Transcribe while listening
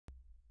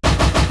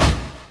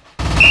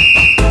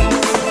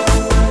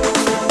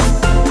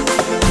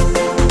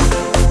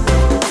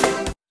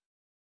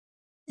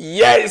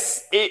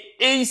Yes, it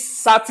is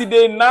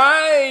Saturday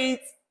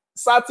night.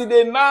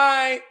 Saturday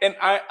night, and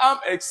I am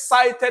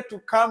excited to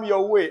come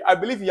your way. I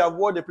believe you have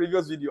watched the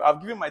previous video.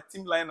 I've given my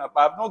team lineup.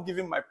 I have not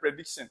given my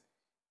prediction,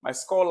 my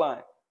score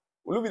line.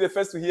 Will you be the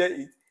first to hear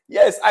it?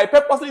 Yes, I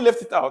purposely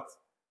left it out.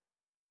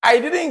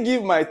 I didn't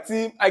give my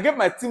team. I gave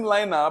my team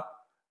lineup,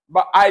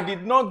 but I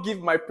did not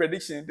give my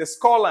prediction, the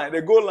score line,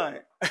 the goal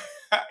line.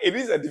 It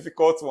is a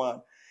difficult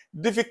one.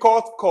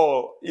 Difficult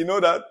call. You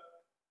know that?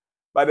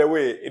 By the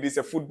way, it is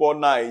a football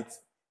night,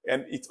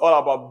 and it's all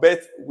about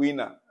bet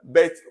winner.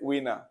 Bet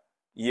winner.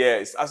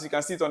 Yes, as you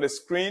can see it on the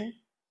screen,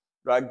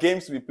 there are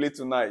games to be played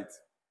tonight.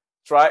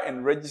 Try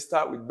and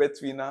register with Bet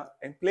Winner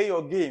and play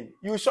your game.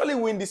 You will surely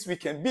win this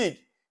weekend big.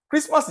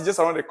 Christmas is just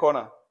around the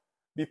corner.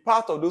 Be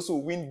part of those who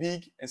win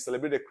big and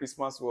celebrate the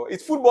Christmas well.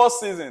 It's football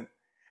season.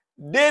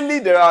 Daily,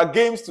 there are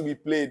games to be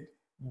played.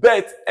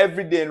 Bet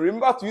every day. And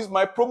remember to use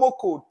my promo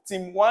code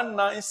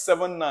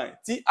TIM1979,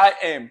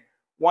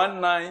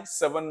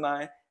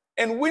 TIM1979,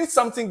 and win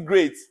something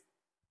great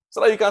so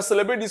that you can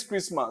celebrate this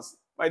Christmas,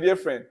 my dear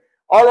friend.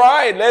 All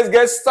right, let's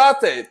get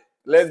started.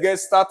 Let's get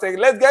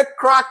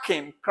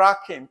cracking.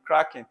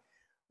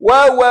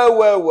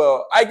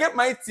 Well. I get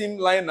my team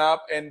lineup,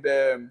 and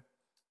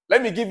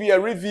let me give you a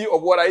review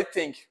of what I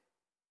think.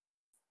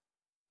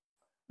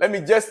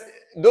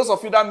 Those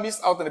of you that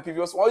missed out on the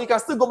previous one, you can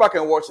still go back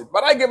and watch it.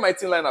 But I get my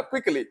team lineup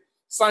quickly.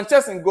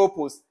 Sanchez in goal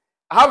post.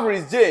 I have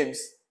Rhys James,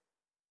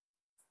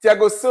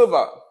 Thiago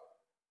Silva,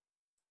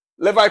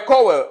 Levi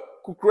Colwill,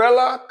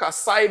 Cucurella,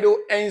 Casado,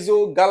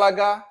 Enzo,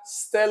 Gallagher,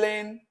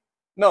 Sterling.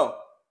 No,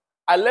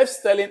 I left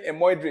Sterling and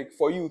Modric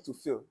for you to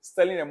fill.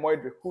 Sterling and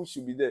Modric, who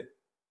should be there?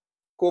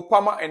 Cole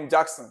Palmer and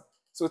Jackson.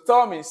 So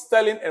tell me,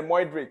 Sterling and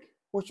Modric,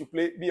 who should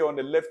be on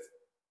the left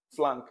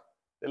flank,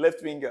 the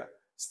left winger?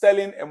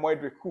 Sterling and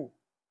Modric, who?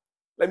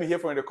 Let me hear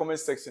from you in the comment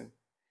section.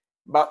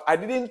 But I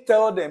didn't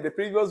tell them the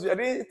previous. I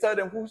didn't tell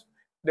them who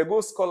the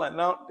goal scorer.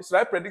 Now, should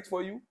I predict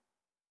for you?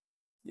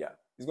 Yeah,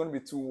 it's going to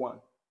be 2-1.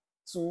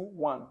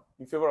 2-1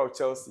 in favor of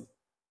Chelsea.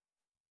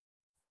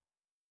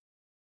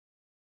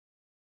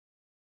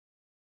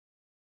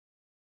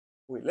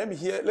 Wait, let me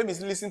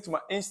listen to my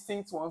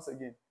instincts once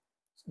again.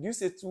 Do you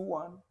say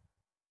 2-1?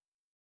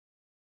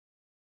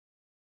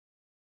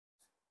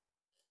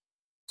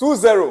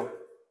 2-0.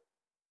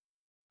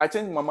 I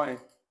changed my mind.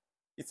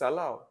 It's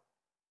allowed.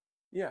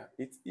 Yeah,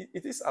 it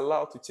is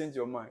allowed to change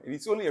your mind.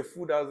 It's only a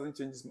fool that doesn't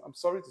change his mind. I'm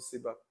sorry to say,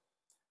 but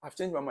I've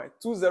changed my mind.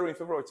 2-0 in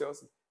favor of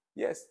Chelsea.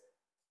 Yes.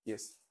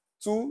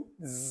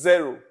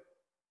 2-0.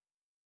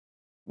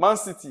 Man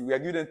City, we are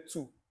giving them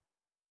 2.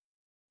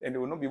 And they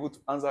will not be able to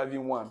answer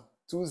even 1.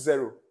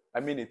 2-0. I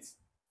mean it.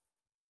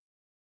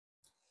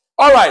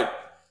 All right.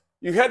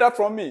 You heard that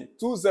from me.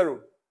 2-0.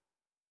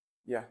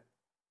 Yeah.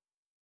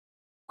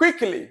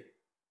 Quickly,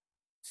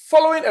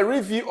 following a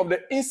review of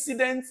the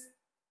incident,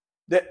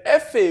 the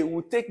FA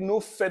will take no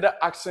further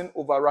action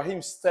over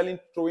Raheem Sterling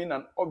throwing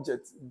an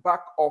object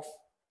back off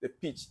the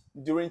pitch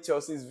during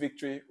Chelsea's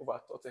victory over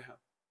Tottenham.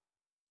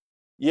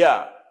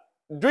 Yeah.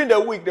 During the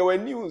week, there were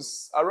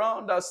news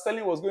around that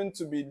Sterling was going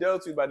to be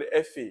dealt with by the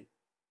FA.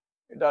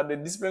 That the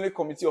disciplinary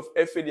committee of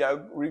FA, they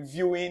are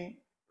reviewing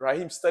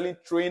Raheem Sterling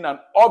throwing an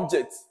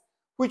object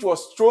which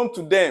was thrown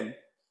to them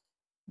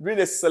during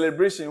the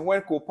celebration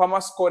when Cole Palmer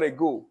scored a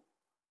goal.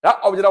 That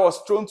object that was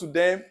thrown to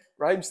them,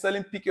 Raheem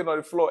Sterling picked it on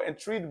the floor and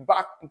threw it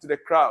back into the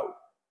crowd.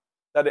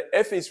 That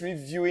the FA is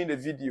reviewing the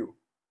video.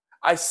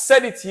 I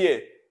said it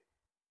here,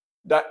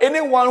 that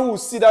anyone who will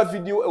see that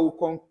video will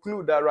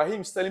conclude that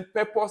Raheem Sterling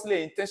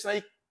purposely and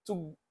intentionally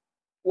took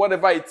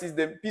whatever it is,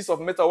 the piece of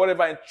metal,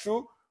 whatever, and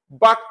threw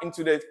back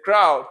into the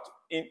crowd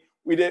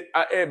with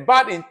a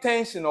bad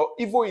intention or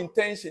evil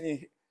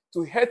intention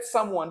to hurt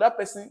someone. That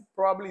person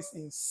probably is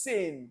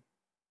insane.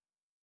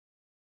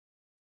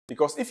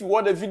 Because if you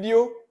watch the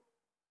video,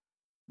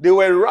 they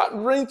were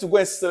running to go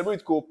and celebrate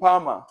with Cole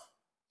Palmer.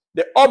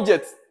 The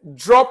object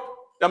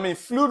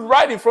flew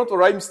right in front of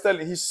Raheem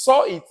Sterling. He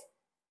saw it.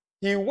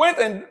 He went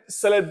and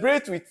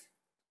celebrated with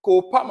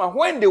Cole Palmer.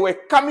 When they were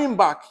coming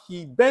back,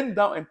 he bent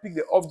down and picked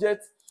the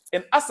object.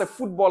 And as a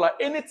footballer,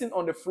 anything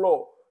on the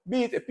floor,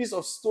 be it a piece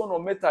of stone or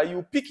metal,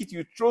 you pick it,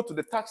 you throw to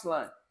the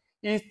touchline.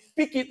 He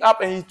picked it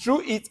up and he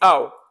threw it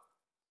out.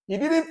 He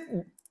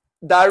didn't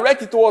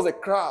direct it towards the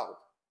crowd.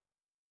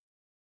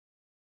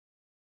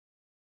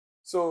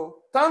 So,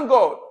 thank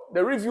God,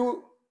 the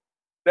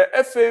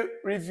FA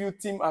review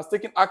team has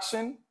taken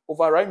action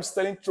over Raheem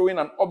Sterling throwing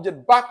an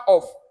object back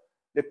off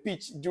the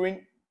pitch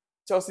during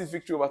Chelsea's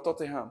victory over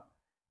Tottenham.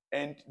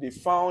 And they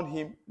found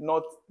him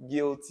not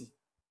guilty.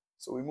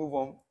 So we move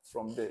on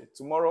from there.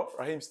 Tomorrow,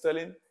 Raheem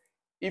Sterling,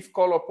 if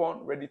called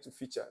upon, ready to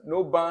feature.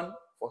 No ban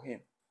for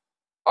him.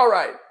 All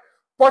right.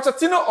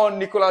 Pochettino on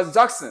Nicolas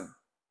Jackson.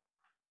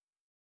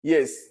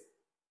 Yes.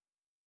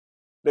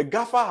 The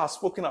gaffer has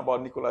spoken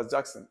about Nicolas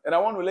Jackson. And I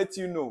want to let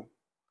you know,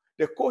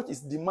 the coach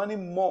is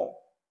demanding more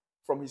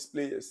from his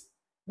players.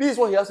 This is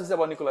what he has to say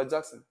about Nicolas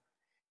Jackson.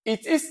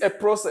 It is a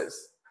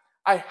process.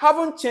 I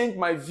haven't changed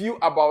my view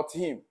about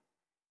him.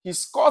 He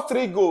scored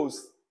 3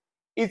 goals.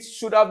 It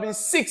should have been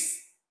 6,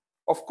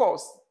 of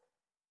course.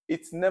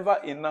 it's never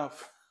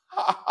enough.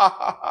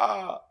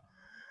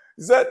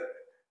 He said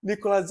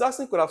Nicolas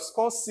Jackson could have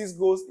scored 6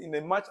 goals in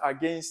a match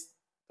against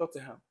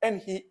Tottenham. And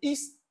he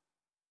is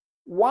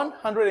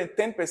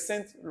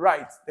 110%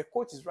 right. The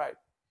coach is right.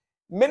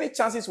 Many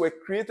chances were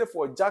created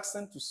for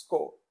Jackson to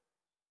score.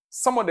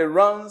 Some of the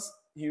runs,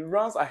 he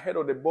runs ahead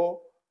of the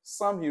ball.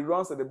 Some he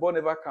runs and the ball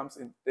never comes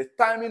in. The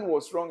timing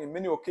was wrong in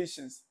many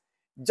occasions.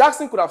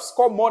 Jackson could have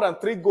scored more than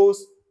 3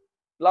 goals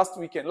last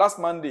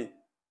Monday.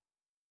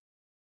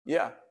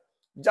 Yeah.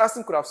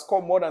 Jackson could have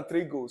scored more than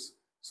 3 goals.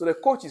 So the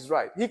coach is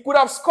right. He could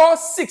have scored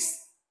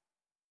 6.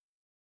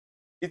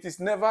 It is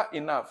never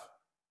enough.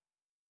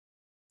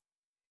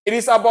 It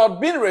is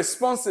about being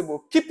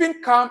responsible,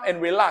 keeping calm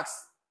and relaxed.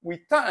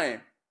 With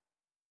time,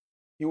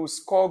 he will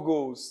score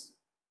goals.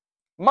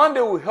 Monday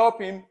will help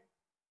him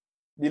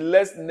be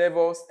less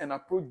nervous and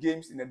approach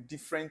games in a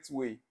different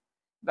way.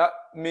 That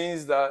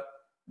means that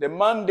the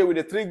Monday with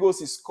the 3 goals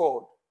he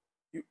scored,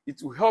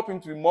 it will help him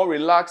to be more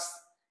relaxed,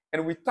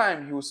 and with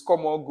time, he will score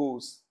more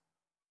goals.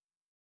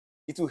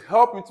 It will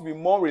help him to be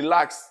more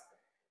relaxed.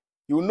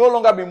 He will no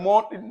longer be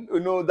more,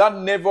 that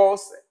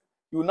nervous.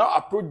 He will now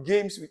approach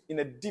games in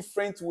a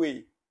different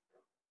way,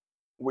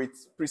 with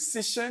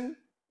precision,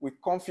 with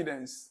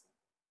confidence.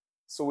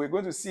 So we're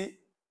going to see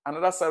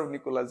another side of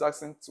Nicolas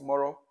Jackson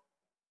tomorrow.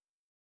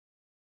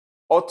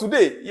 Or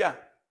today, yeah.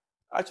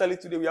 Actually,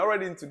 today, we are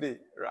already in today.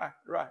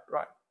 Right.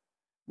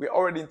 We are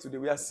already in today.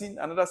 We are seeing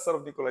another side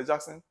of Nicolas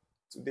Jackson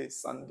today,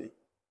 Sunday.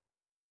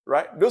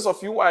 Right? Those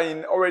of you who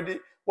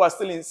are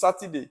still in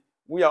Saturday,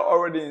 we are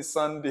already in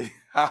Sunday.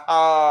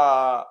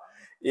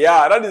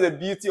 Yeah, that is the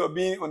beauty of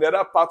being on the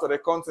other part of the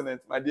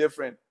continent, my dear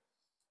friend.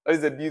 That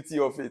is the beauty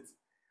of it.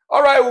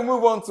 All right, we'll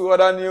move on to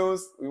other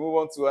news. We move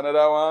on to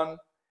another one.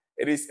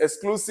 It is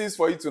exclusives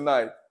for you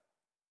tonight.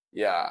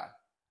 Yeah,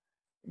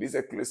 it is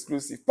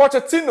exclusive.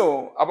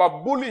 Pochettino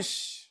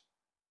bullish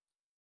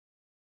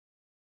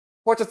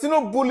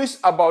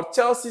about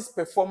Chelsea's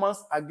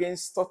performance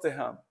against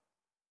Tottenham.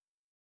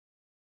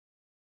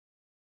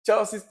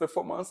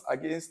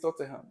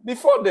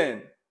 Before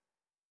then,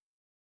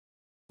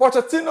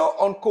 Pochettino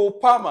on Cole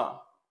Palmer.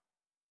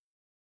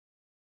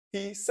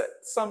 He said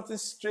something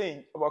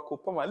strange about Cole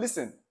Palmer.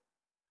 Listen,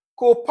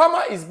 Cole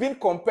Palmer is being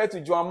compared to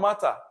Juan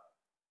Mata.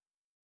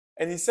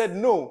 And he said,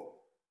 no.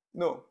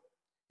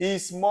 He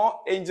is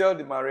more Angel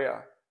Di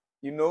Maria.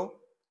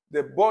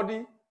 The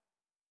body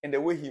and the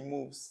way he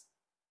moves.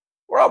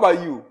 What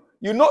about you?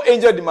 You know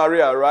Angel Di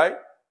Maria, right?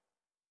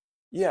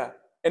 Yeah.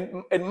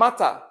 And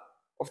Mata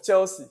of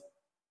Chelsea.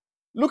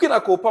 Looking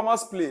at Cole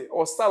Palmer's play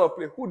or style of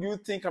play, who do you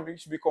think he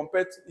should be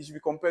compared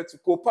to?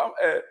 Cole Palmer,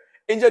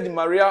 Angel Di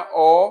Maria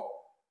or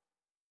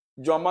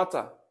Juan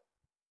Mata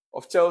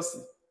of Chelsea?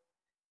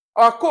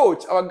 Our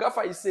coach, our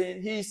gaffer is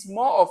saying he is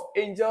more of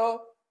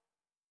Angel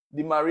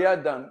Di Maria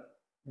than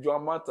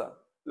Juan Mata.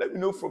 Let me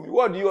know from you.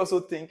 What do you also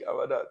think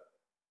about that?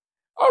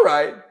 All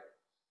right.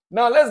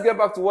 Now let's get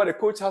back to what the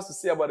coach has to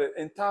say about the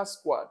entire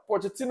squad.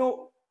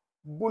 Pochettino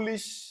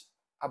bullish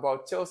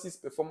about Chelsea's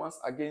performance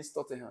against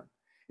Tottenham.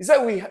 He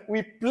said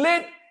we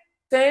played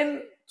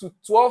 10 to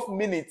 12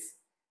 minutes,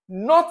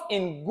 not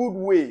in good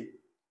way.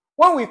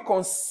 When we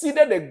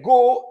considered a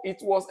goal, it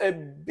was a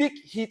big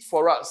hit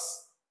for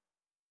us.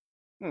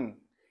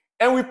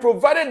 And we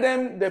provided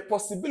them the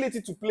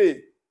possibility to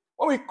play.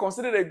 When we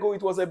considered a goal,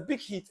 it was a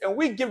big hit, and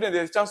we gave them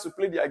the chance to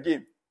play their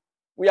game.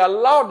 We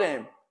allowed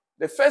them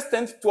the first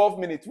 10 to 12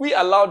 minutes. We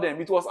allowed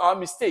them. It was our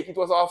mistake. It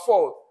was our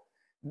fault.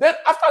 Then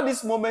after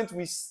this moment,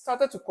 we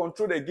started to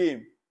control the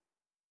game.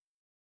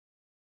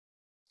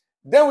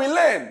 Then we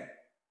learn.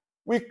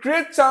 We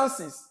create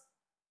chances.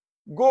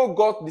 Goal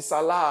got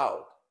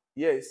disallowed.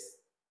 Yes.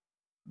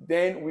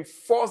 Then we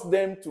force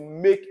them to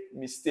make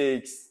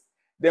mistakes.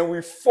 Then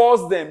we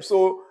force them.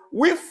 So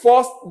we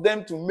forced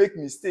them to make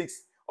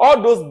mistakes.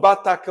 All those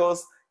bad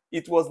tackles,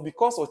 it was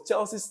because of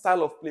Chelsea's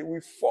style of play. We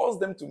forced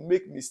them to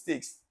make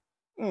mistakes.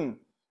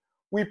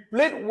 We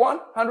played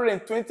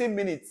 120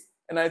 minutes,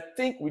 and I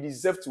think we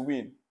deserve to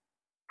win.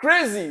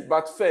 Crazy,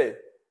 but fair.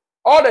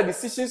 All the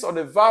decisions of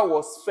the VAR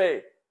was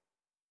fair.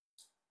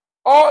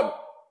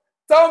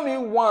 Tell me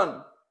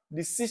one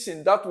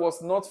decision that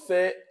was not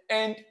fair,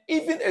 and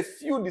even a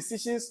few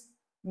decisions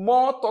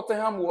more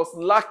Tottenham was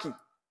lucky.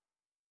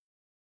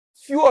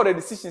 Few of the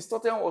decisions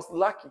Tottenham was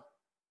lucky.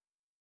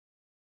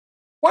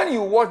 When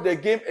you watch the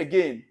game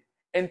again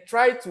and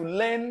try to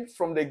learn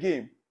from the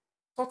game,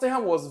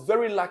 Tottenham was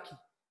very lucky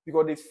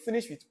because they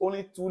finished with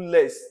only 2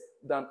 less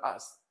than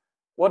us.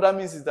 What that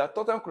means is that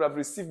Tottenham could have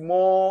received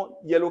more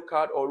yellow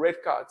card or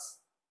red cards.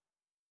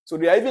 So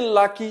they are even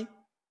lucky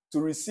to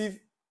receive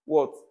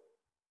what?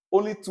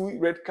 Only 2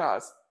 red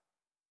cards.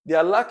 They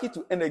are lucky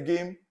to end the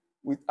game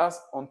with us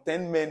on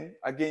 10 men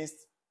against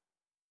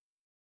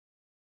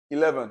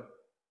 11.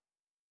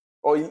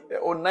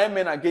 Or 9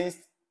 men against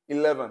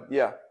 11.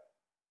 Yeah.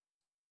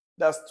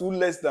 That's 2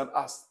 less than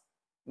us.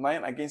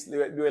 9 against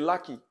 11. They were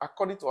lucky,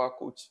 according to our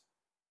coach.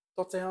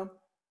 Tottenham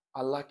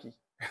are lucky.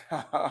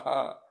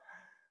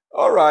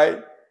 All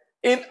right.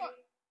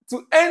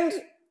 To end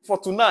for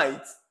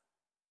tonight,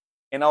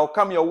 and I'll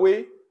come your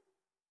way,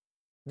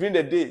 during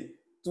the day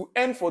to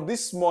end for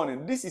this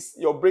morning. This is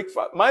your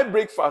breakfast, my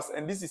breakfast,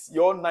 and this is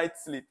your night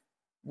sleep.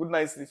 Good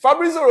night sleep.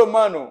 Fabrizio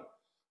Romano,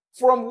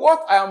 from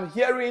what I am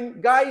hearing,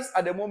 guys,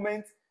 at the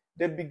moment,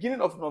 the beginning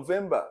of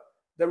November,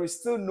 there is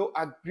still no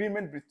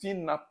agreement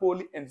between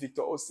Napoli and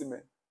Victor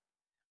Osimhen.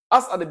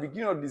 As at the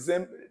beginning of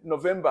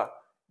November,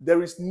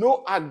 there is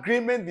no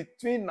agreement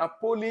between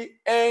Napoli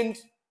and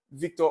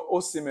Victor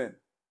Osimhen.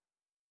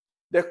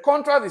 The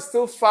contract is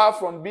still far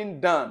from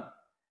being done.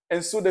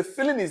 And so the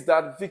feeling is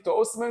that Victor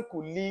Osimhen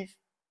could leave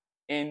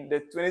in the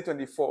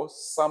 2024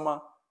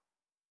 summer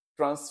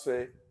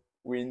transfer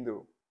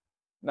window.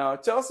 Now,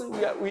 Chelsea,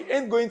 we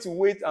ain't going to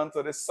wait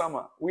until the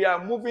summer. We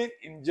are moving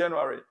in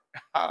January.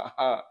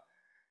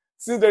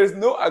 Since there is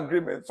no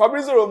agreement.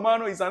 Fabrizio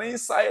Romano is an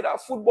insider,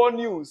 football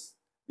news.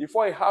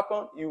 Before it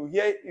happened, you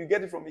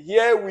get it from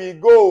here we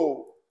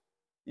go.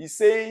 He's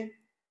saying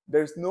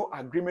there is no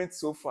agreement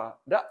so far.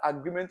 That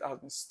agreement has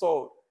been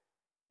stalled.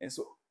 And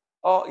so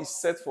all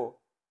is set for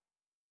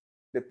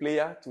the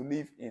player to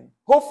leave in,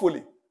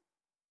 hopefully,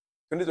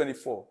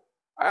 2024.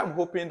 I am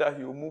hoping that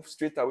he will move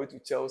straight away to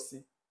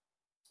Chelsea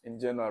in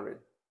January.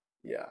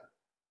 Yeah.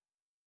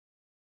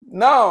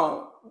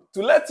 Now,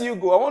 to let you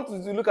go, I want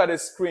you to look at the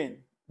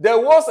screen. There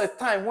was a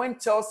time when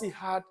Chelsea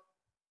had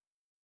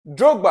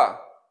Drogba,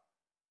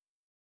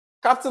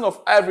 captain of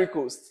Ivory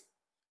Coast,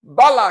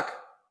 Ballack,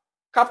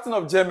 captain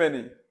of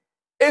Germany,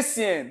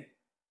 Essien,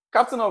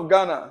 captain of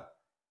Ghana,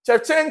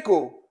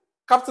 Shevchenko,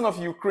 captain of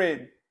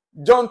Ukraine,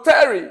 John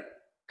Terry,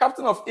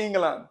 captain of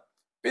England,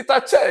 Peter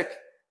Cech,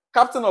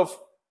 captain of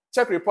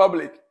Czech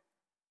Republic,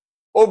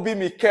 Obi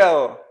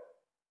Mikel,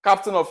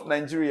 captain of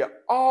Nigeria,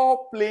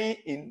 all playing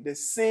in the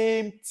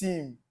same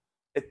team,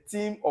 a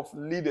team of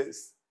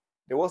leaders.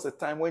 There was a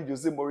time when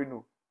Jose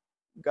Mourinho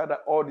gathered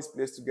all these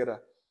players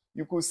together.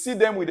 You could see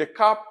them with a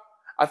cap.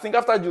 I think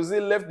after Jose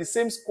left, the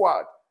same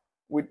squad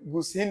with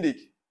Gus Hindig,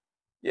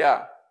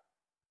 yeah,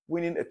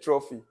 winning a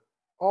trophy.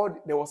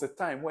 There was a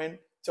time when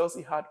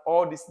Chelsea had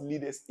all these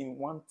leaders in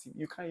one team.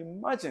 You can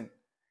imagine.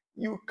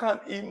 You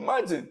can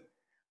imagine.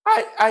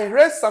 I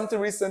read something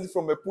recently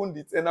from a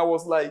pundit, and I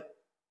was like,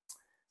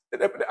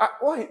 the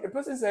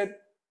person said,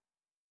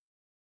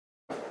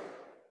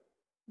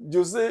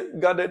 Jose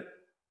gathered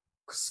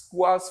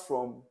squads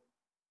from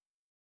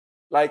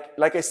like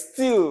a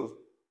steal.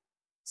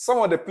 Some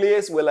of the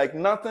players were like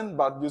nothing,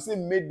 but Jose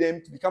made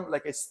them to become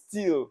like a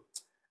steal.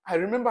 I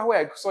remember where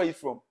I saw it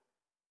from.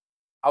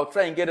 I'll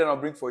try and get it and I'll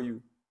bring for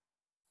you.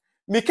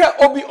 Mikel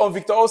Obi on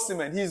Victor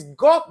Osimhen. He's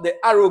got the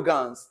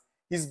arrogance.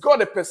 He's got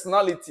the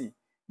personality.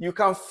 You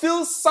can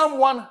feel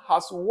someone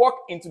has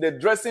walked into the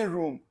dressing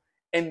room,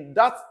 and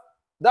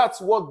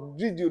that's what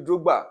Didier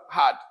Drogba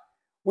had.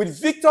 With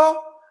Victor,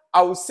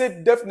 I would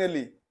say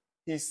definitely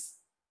he's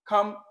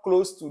come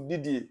close to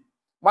Didier.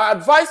 My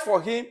advice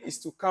for him is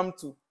to come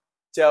to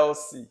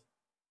Chelsea.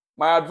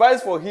 My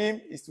advice for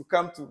him is to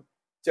come to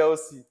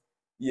Chelsea.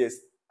 Yes,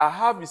 I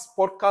have his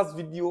podcast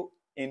video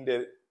in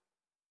the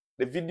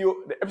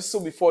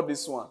episode before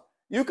this one.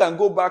 You can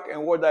go back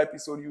and watch that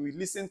episode. You will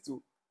listen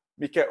to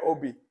Mikel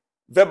Obi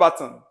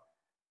verbatim.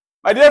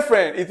 My dear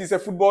friend, it is a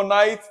football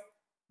night.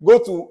 Go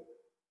to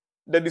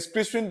the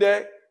description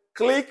there.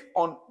 Click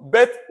on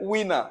Bet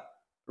Winner.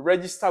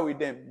 Register with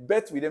them.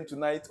 Bet with them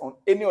tonight on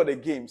any of the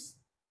games.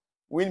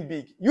 Win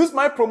big. Use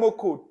my promo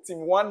code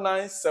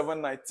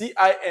TIM1979,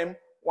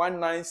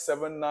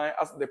 TIM1979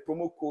 as the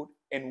promo code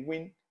and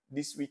win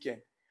this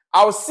weekend.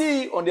 I'll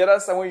see you on the other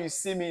side when you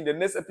see me in the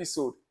next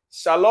episode.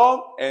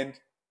 Shalom and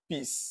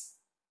peace.